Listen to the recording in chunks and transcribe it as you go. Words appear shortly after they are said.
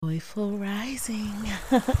Joyful rising.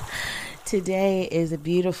 Today is a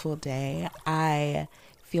beautiful day. I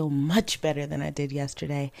feel much better than I did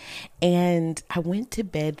yesterday. And I went to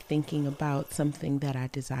bed thinking about something that I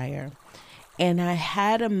desire. And I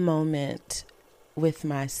had a moment with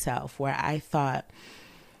myself where I thought,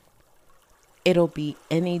 it'll be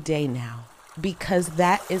any day now. Because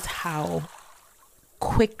that is how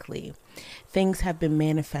quickly things have been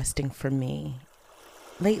manifesting for me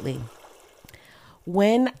lately.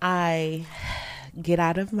 When I get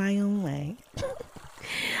out of my own way,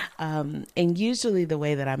 and usually the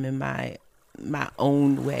way that I'm in my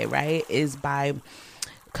own way, right, is by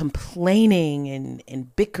complaining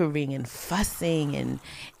and bickering and fussing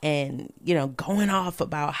and going off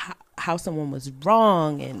about how someone was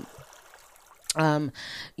wrong and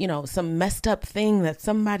some messed up thing that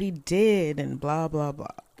somebody did and blah blah blah.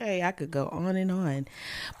 Okay, I could go on and on.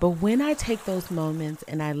 But when I take those moments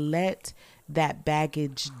and I let that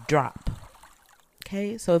baggage drop.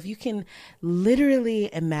 Okay, so if you can literally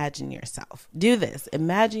imagine yourself, do this.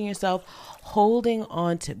 Imagine yourself holding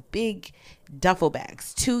on to big duffel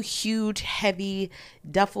bags, two huge, heavy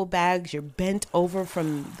duffel bags. You're bent over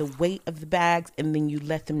from the weight of the bags, and then you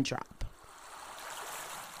let them drop.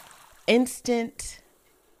 Instant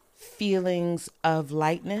feelings of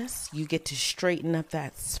lightness. You get to straighten up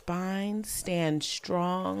that spine, stand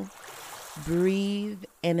strong, breathe,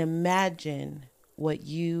 and imagine what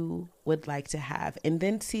you would like to have. And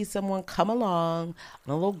then see someone come along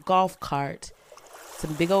on a little golf cart,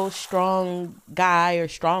 some big old strong guy or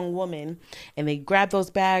strong woman, and they grab those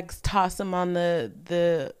bags, toss them on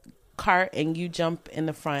the cart, and you jump in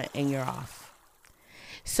the front and you're off.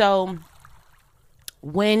 So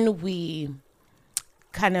when we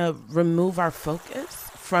kind of remove our focus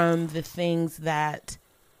from the things that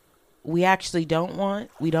we actually don't want,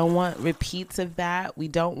 we don't want repeats of that, we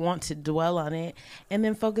don't want to dwell on it, and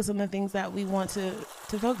then focus on the things that we want to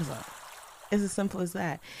focus on. It's as simple as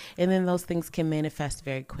that. And then those things can manifest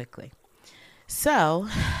very quickly. So,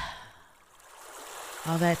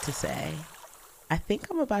 all that to say, I think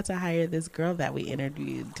I'm about to hire this girl that we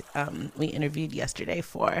interviewed. We interviewed yesterday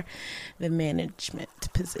for the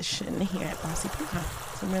management position here at Bossy Puma.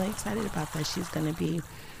 So I'm really excited about that. She's going to be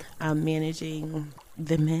managing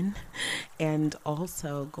the men and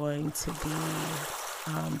also going to be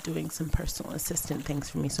doing some personal assistant things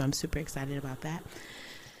for me. So I'm super excited about that.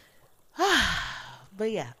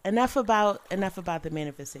 But yeah, enough about the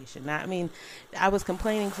manifestation. Now, I mean, I was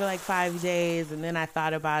complaining for like 5 days, and then I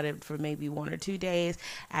thought about it for maybe 1 or 2 days.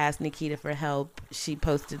 I asked Nikita for help. She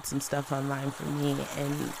posted some stuff online for me,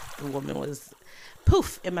 and the woman was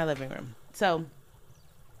poof in my living room. So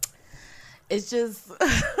it's just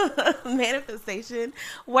manifestation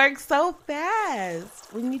works so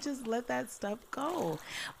fast when you just let that stuff go.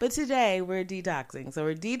 But today we're detoxing. So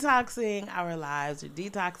we're detoxing our lives. We're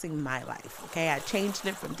detoxing my life. Okay, I changed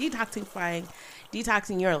it from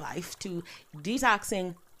detoxing your life to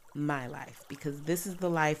detoxing my life, because this is the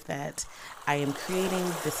life that I am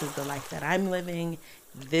creating. This is the life that I'm living.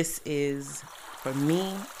 This is for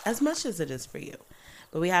me as much as it is for you.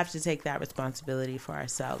 But we have to take that responsibility for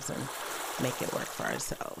ourselves and make it work for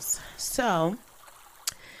ourselves. So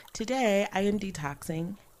today I am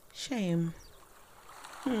detoxing shame.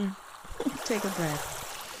 Take a breath.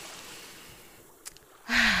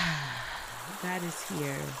 God is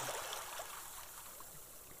here,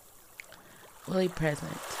 fully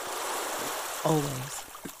present, always.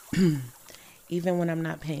 Even when I'm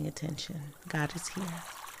not paying attention, God is here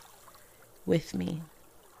with me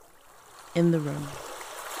in the room.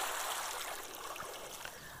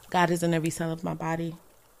 God is in every cell of my body.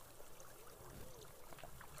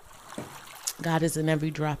 God is in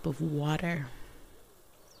every drop of water.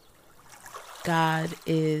 God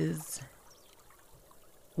is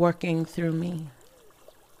working through me,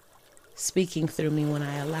 speaking through me when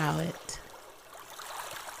I allow it.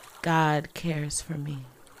 God cares for me.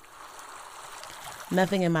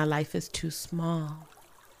 Nothing in my life is too small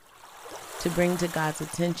to bring to God's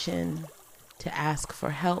attention, to ask for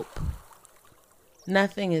help.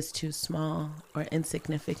 Nothing is too small or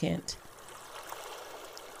insignificant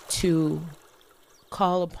to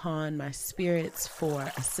call upon my spirits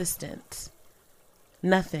for assistance.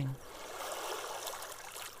 Nothing.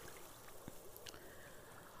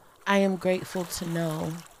 I am grateful to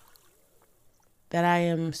know that I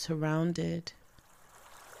am surrounded,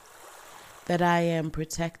 that I am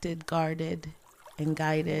protected, guarded, and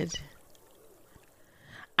guided.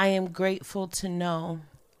 I am grateful to know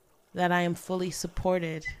that I am fully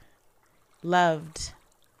supported, loved,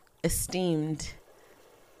 esteemed.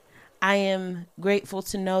 I am grateful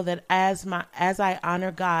to know that as I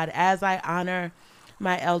honor God, as I honor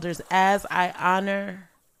my elders, as I honor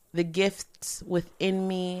the gifts within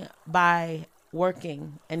me by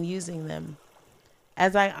working and using them,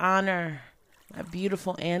 as I honor my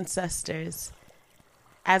beautiful ancestors,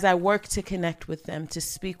 as I work to connect with them, to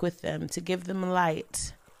speak with them, to give them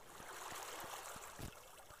light,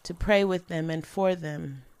 to pray with them and for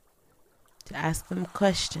them, to ask them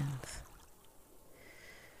questions.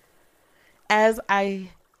 As I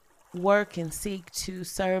work and seek to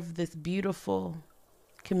serve this beautiful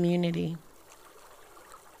community,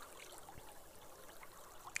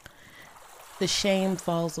 the shame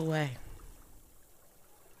falls away.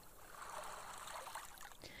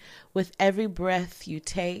 With every breath you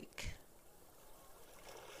take,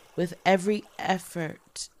 with every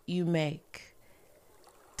effort you make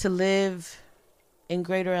to live in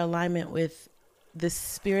greater alignment with the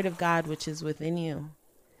Spirit of God which is within you,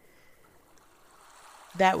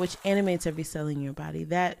 that which animates every cell in your body,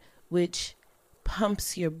 that which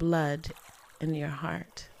pumps your blood in your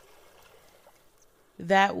heart,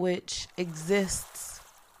 that which exists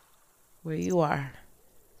where you are,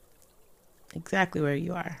 exactly where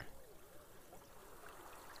you are.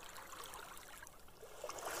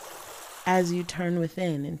 As you turn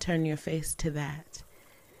within and turn your face to that,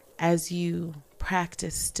 as you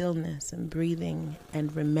practice stillness and breathing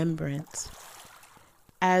and remembrance,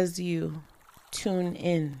 as you tune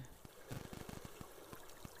in,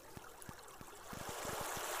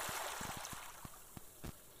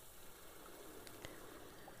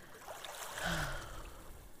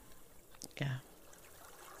 yeah,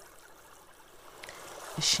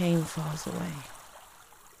 the shame falls away.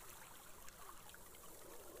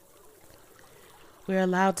 We're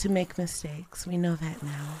allowed to make mistakes. We know that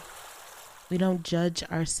now. We don't judge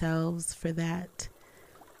ourselves for that.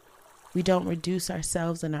 We don't reduce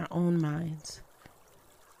ourselves in our own minds.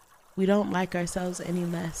 We don't like ourselves any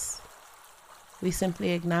less. We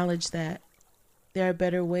simply acknowledge that there are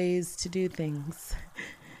better ways to do things.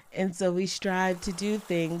 And so we strive to do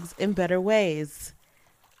things in better ways.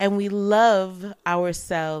 And we love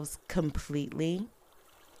ourselves completely.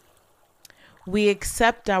 We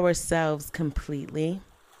accept ourselves completely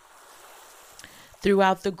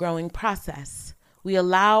throughout the growing process. We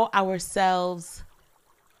allow ourselves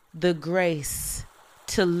the grace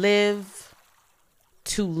to live,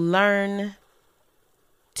 to learn,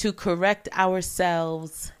 to correct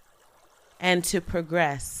ourselves, and to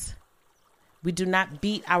progress. We do not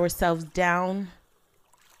beat ourselves down.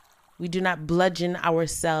 We do not bludgeon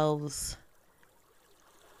ourselves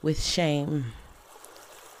with shame.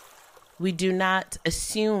 We do not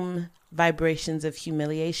assume vibrations of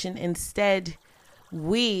humiliation. Instead,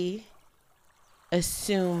 we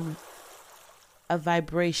assume a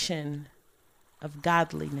vibration of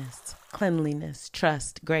godliness, cleanliness,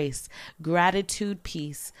 trust, grace, gratitude,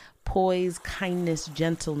 peace, poise, kindness,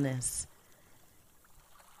 gentleness.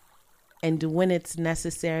 And when it's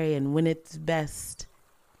necessary and when it's best,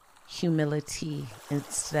 humility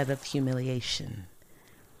instead of humiliation.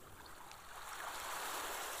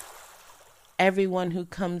 Everyone who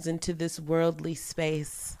comes into this worldly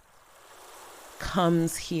space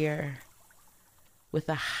comes here with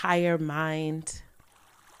a higher mind,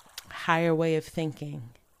 higher way of thinking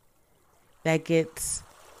that gets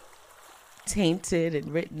tainted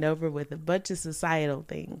and written over with a bunch of societal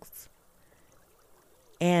things.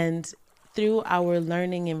 And through our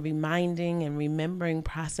learning and reminding and remembering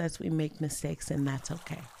process, we make mistakes, and that's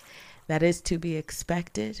okay. That is to be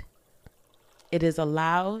expected. It is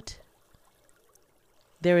allowed.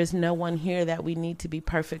 There is no one here that we need to be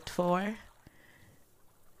perfect for.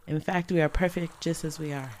 In fact, we are perfect just as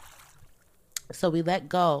we are. So we let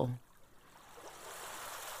go.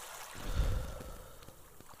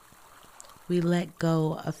 We let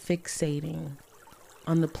go of fixating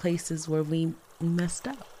on the places where we messed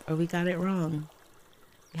up or we got it wrong.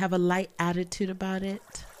 We have a light attitude about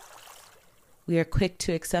it. We are quick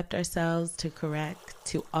to accept ourselves, to correct,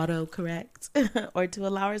 to auto-correct, or to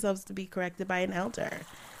allow ourselves to be corrected by an elder.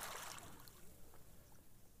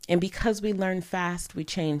 And because we learn fast, we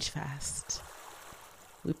change fast.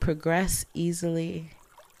 We progress easily,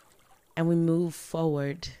 and we move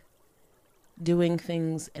forward, doing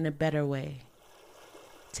things in a better way,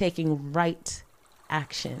 taking right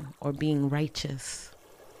action or being righteous.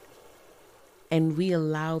 And we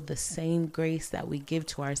allow the same grace that we give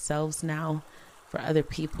to ourselves now for other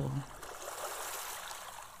people.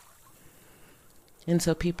 And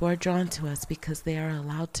so people are drawn to us because they are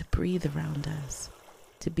allowed to breathe around us,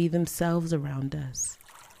 to be themselves around us,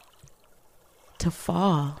 to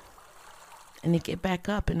fall and to get back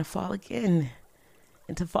up and to fall again,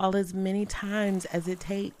 and to fall as many times as it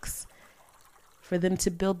takes for them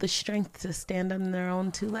to build the strength to stand on their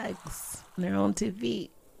own two legs, on their own two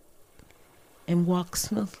feet, and walk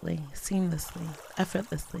smoothly, seamlessly,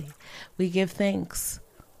 effortlessly. We give thanks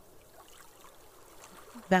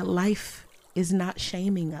that life is not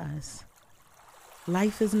shaming us.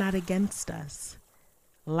 Life is not against us.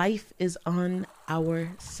 Life is on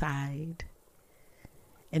our side.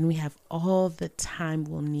 And we have all the time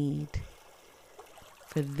we'll need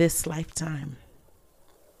for this lifetime.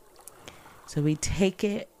 So we take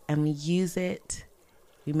it and we use it.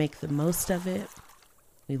 We make the most of it.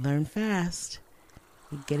 We learn fast.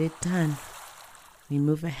 We get it done. We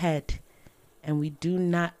move ahead. And we do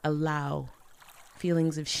not allow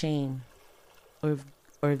feelings of shame or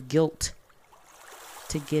of guilt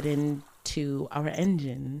to get into our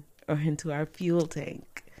engine or into our fuel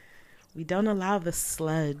tank. We don't allow the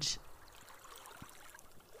sludge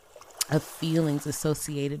of feelings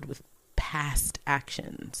associated with past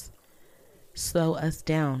actions slow us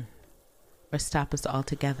down or stop us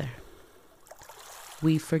altogether.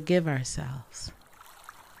 We forgive ourselves.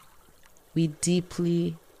 We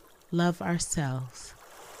deeply love ourselves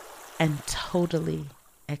and totally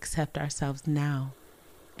accept ourselves now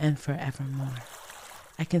and forevermore.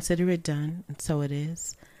 I consider it done, and so it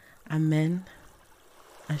is. Amen.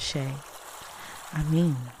 Ashe.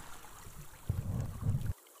 Amen.